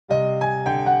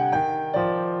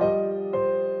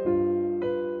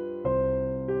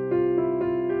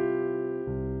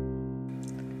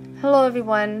Hello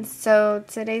everyone, so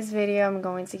today's video I'm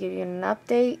going to give you an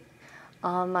update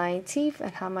on my teeth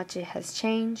and how much it has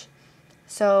changed.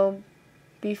 So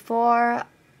before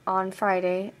on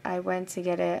Friday I went to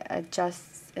get it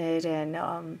adjusted and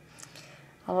a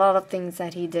lot of things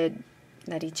that he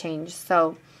changed.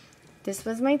 So this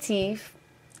was my teeth,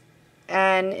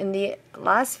 and in the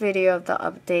last video of the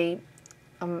update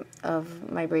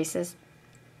of my braces,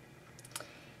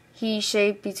 he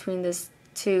shaved between this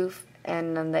tooth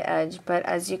and on the edge, but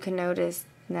as you can notice,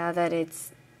 now that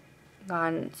it's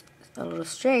gone a little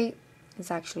straight,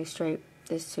 it's actually straight.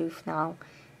 This tooth now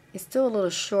is still a little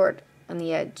short on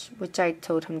the edge, which I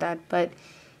told him that, but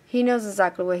he knows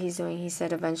exactly what he's doing. He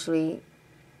said eventually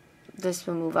this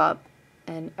will move up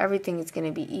and everything is going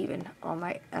to be even on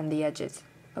the edges.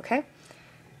 Okay,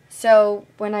 so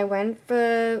when I went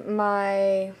for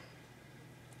my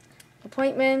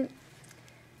appointment,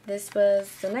 this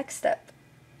was the next step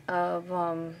of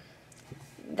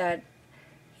that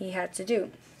he had to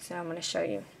do. So I'm going to show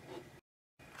you.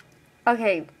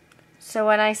 Okay, so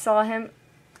when I saw him,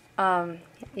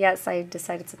 yes, I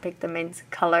decided to pick the mint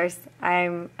colors.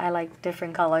 I like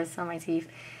different colors on my teeth.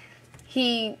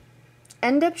 He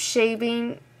ended up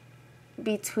shaving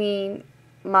between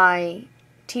my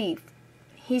teeth.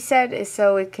 He said it's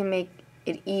so it can make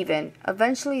it even.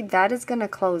 Eventually that is going to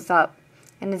close up,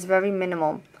 and it's very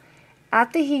minimal.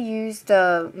 After he used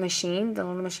the machine, the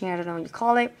little machine, I don't know what you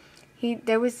call it,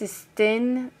 there was this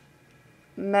thin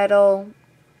metal,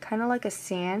 kind of like a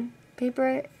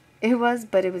sandpaper it was,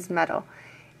 but it was metal.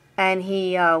 And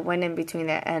he went in between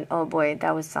it, and oh boy,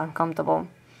 that was uncomfortable.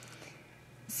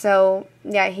 So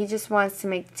yeah, he just wants to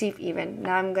make the teeth even.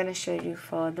 Now I'm going to show you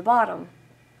for the bottom.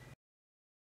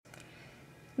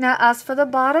 Now as for the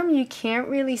bottom, you can't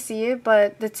really see it,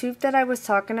 but the tooth that I was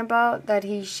talking about that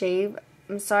he shaved,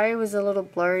 I'm sorry it was a little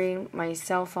blurry. My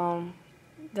cell phone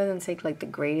doesn't take like the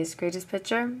greatest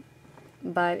picture,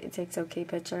 but it takes okay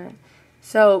picture.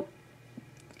 So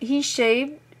he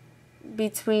shaved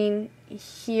between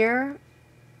here,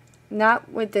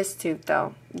 not with this tooth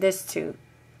though, this tooth.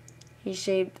 He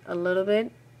shaved a little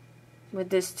bit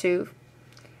with this tooth.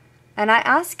 And I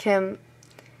asked him,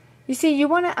 you see, you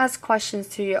want to ask questions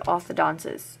to your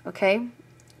orthodontist, okay?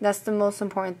 That's the most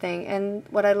important thing. And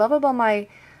what I love about my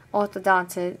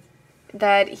orthodontist,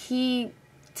 that he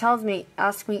tells me,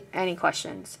 ask me any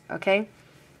questions, okay?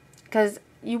 Because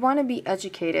you want to be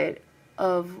educated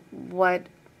of what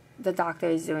the doctor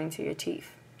is doing to your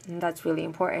teeth, and that's really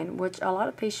important, which a lot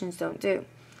of patients don't do.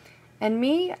 And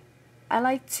me, I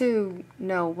like to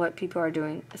know what people are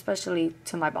doing, especially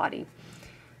to my body.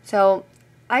 So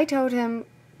I told him,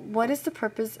 what is the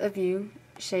purpose of you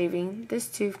shaving this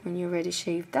tooth when you're ready to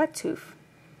shave that tooth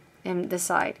and the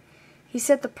side? He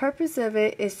said the purpose of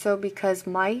it is so because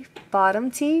my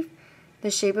bottom teeth, the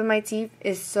shape of my teeth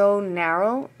is so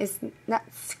narrow. It's not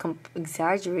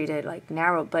exaggerated like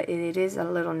narrow, but it is a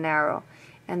little narrow.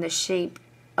 And the shape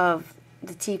of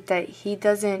the teeth that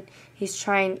he's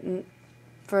trying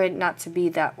for it not to be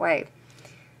that way.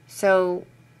 So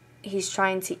he's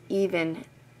trying to even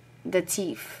the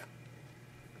teeth,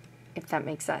 if that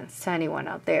makes sense to anyone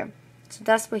out there. So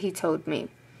that's what he told me.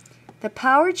 The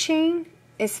power chain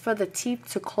is for the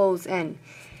teeth to close in.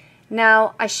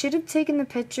 Now, I should have taken the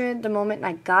picture the moment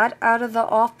I got out of the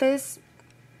office,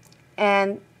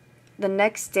 and the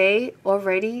next day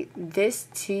already this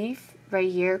teeth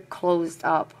right here closed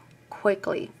up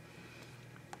quickly.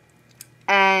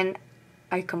 And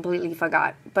I completely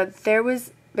forgot. But there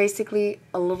was basically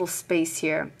a little space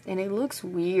here, and it looks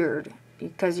weird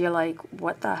because you're like,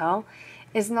 what the hell?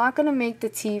 It's not going to make the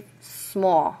teeth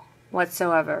small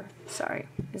whatsoever. Sorry,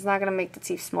 it's not going to make the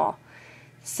teeth small.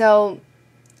 So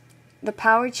the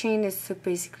power chain is to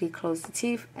basically close the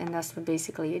teeth, and that's what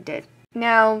basically it did.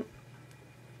 Now,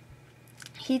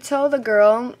 he told the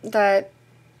girl that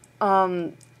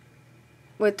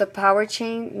with the power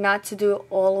chain not to do it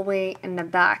all the way in the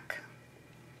back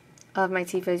of my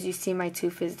teeth. As you see, my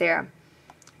tooth is there.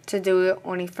 To do it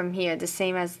only from here, the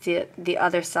same as the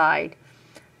other side.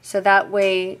 So that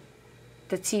way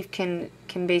the teeth can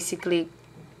basically,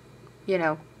 you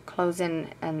know, close in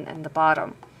and the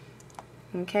bottom.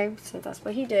 Okay, so that's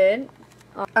what he did.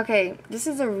 Okay, this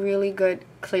is a really good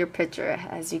clear picture,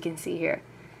 as you can see here.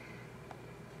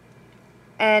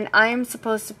 And I am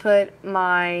supposed to put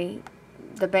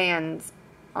the bands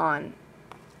on,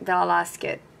 the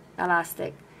elastic.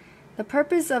 The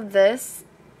purpose of this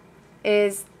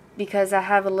is because I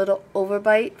have a little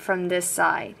overbite from this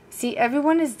side. See,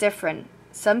 everyone is different.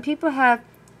 Some people have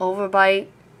overbite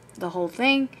the whole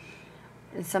thing,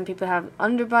 and some people have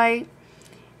underbite.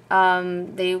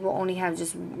 They will only have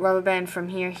just rubber band from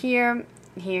here,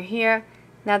 here, here.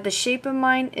 Now the shape of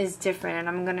mine is different, and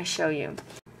I'm gonna show you.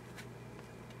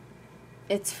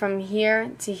 It's from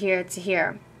here to here to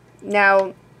here.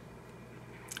 Now,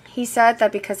 he said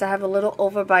that because I have a little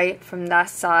overbite from that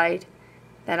side,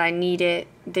 that I needed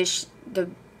this,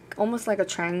 almost like a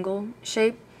triangle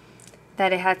shape,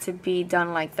 that it had to be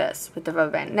done like this with the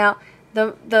rubber band. Now,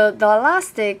 the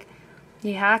elastic,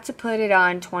 you have to put it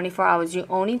on 24 hours. You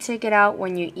only take it out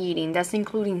when you're eating. That's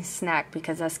including snack,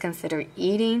 because that's considered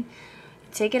eating.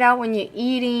 You take it out when you're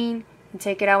eating. You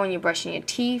take it out when you're brushing your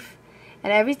teeth.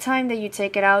 And every time that you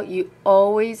take it out, you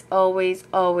always, always,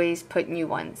 always put new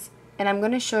ones. And I'm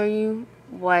going to show you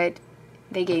what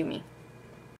they gave me.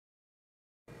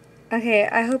 Okay,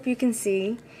 I hope you can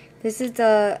see. This is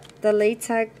the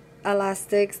latex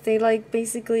elastics. They like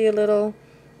basically a little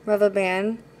rubber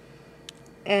band.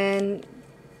 And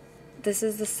this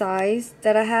is the size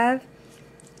that I have.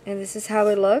 And this is how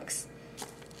it looks.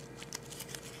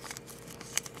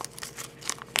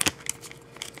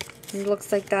 It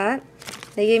looks like that.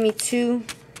 They gave me 2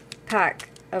 pack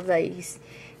of these.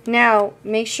 Now,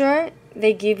 make sure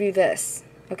they give you this,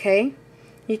 okay?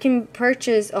 You can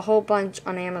purchase a whole bunch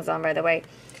on Amazon, by the way.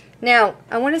 Now,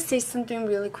 I want to say something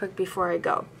really quick before I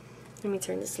go. Let me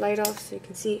turn this light off so you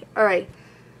can see. Alright.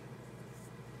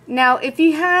 Now, if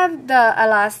you have the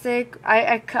elastic,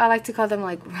 I like to call them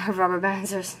like rubber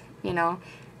bands, or, you know.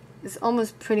 It's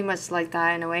almost pretty much like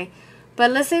that in a way.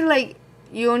 But let's say like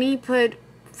you only put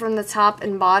from the top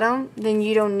and bottom, then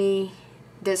you don't need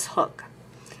this hook.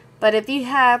 But if you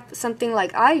have something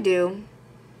like I do,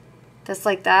 that's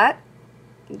like that,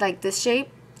 like this shape,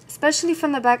 especially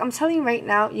from the back, I'm telling you right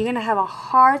now, you're going to have a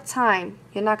hard time.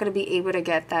 You're not going to be able to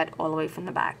get that all the way from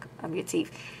the back of your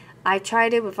teeth. I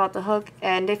tried it without the hook,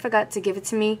 and they forgot to give it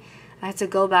to me. I had to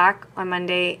go back on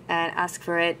Monday and ask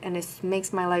for it, and it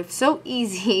makes my life so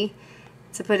easy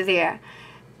to put it there.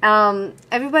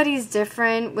 Everybody's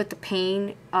different with the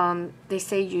pain. They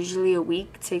say usually a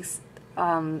week takes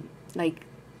like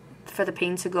for the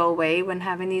pain to go away when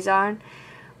having these on.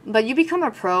 But you become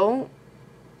a pro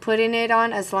putting it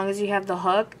on as long as you have the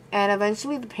hook, and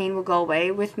eventually the pain will go away.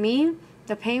 With me,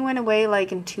 the pain went away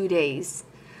like in 2 days,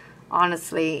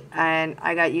 honestly, and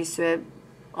I got used to it.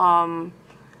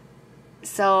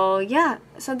 So yeah,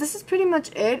 so this is pretty much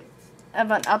it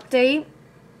of an update.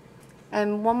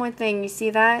 And one more thing, you see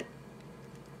that?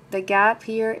 The gap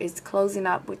here is closing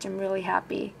up, which I'm really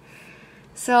happy.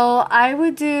 So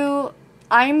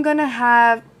I'm going to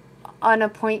have an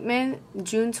appointment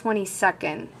June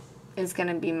 22nd is going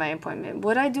to be my appointment.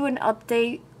 Would I do an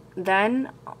update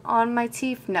then on my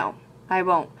teeth? No, I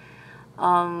won't.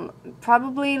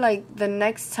 Probably like the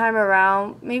next time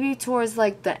around, maybe towards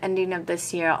like the ending of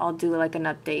this year, I'll do like an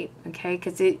update, okay?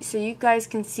 So you guys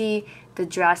can see the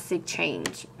drastic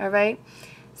change, all right?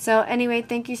 So anyway,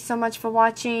 thank you so much for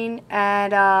watching,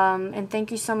 and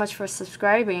thank you so much for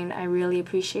subscribing. I really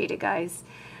appreciate it, guys.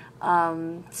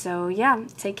 So yeah,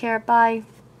 take care. Bye.